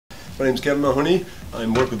My name is Kevin Mahoney. I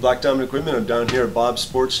work with Black Diamond Equipment. I'm down here at Bob's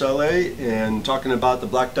Sports Chalet and talking about the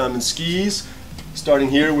Black Diamond skis. Starting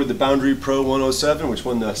here with the Boundary Pro 107, which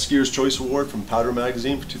won the Skier's Choice Award from Powder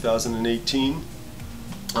Magazine for 2018.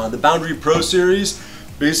 The Boundary Pro series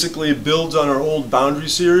basically builds on our old Boundary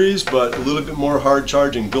series, but a little bit more hard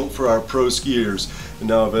charging, built for our pro skiers and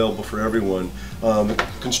now available for everyone. The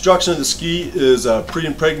construction of the ski is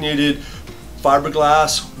pre-impregnated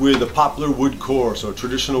fiberglass with a poplar wood core, so a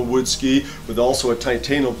traditional wood ski with also a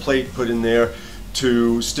titanium plate put in there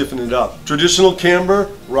to stiffen it up. Traditional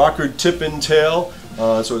camber, rockered tip and tail,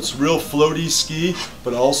 so it's real floaty ski,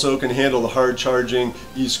 but also can handle the hard charging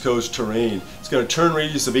East Coast terrain. It's got a turn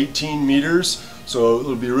radius of 18 meters, so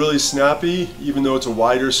it'll be really snappy even though it's a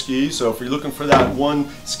wider ski. So if you're looking for that one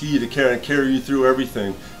ski to carry you through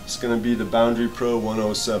everything, it's going to be the Boundary Pro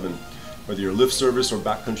 107, whether you're lift service or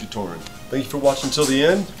backcountry touring. Thank you for watching until the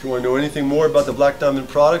end. If you want to know anything more about the Black Diamond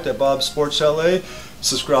product at Bob's Sports Chalet,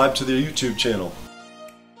 subscribe to their YouTube channel.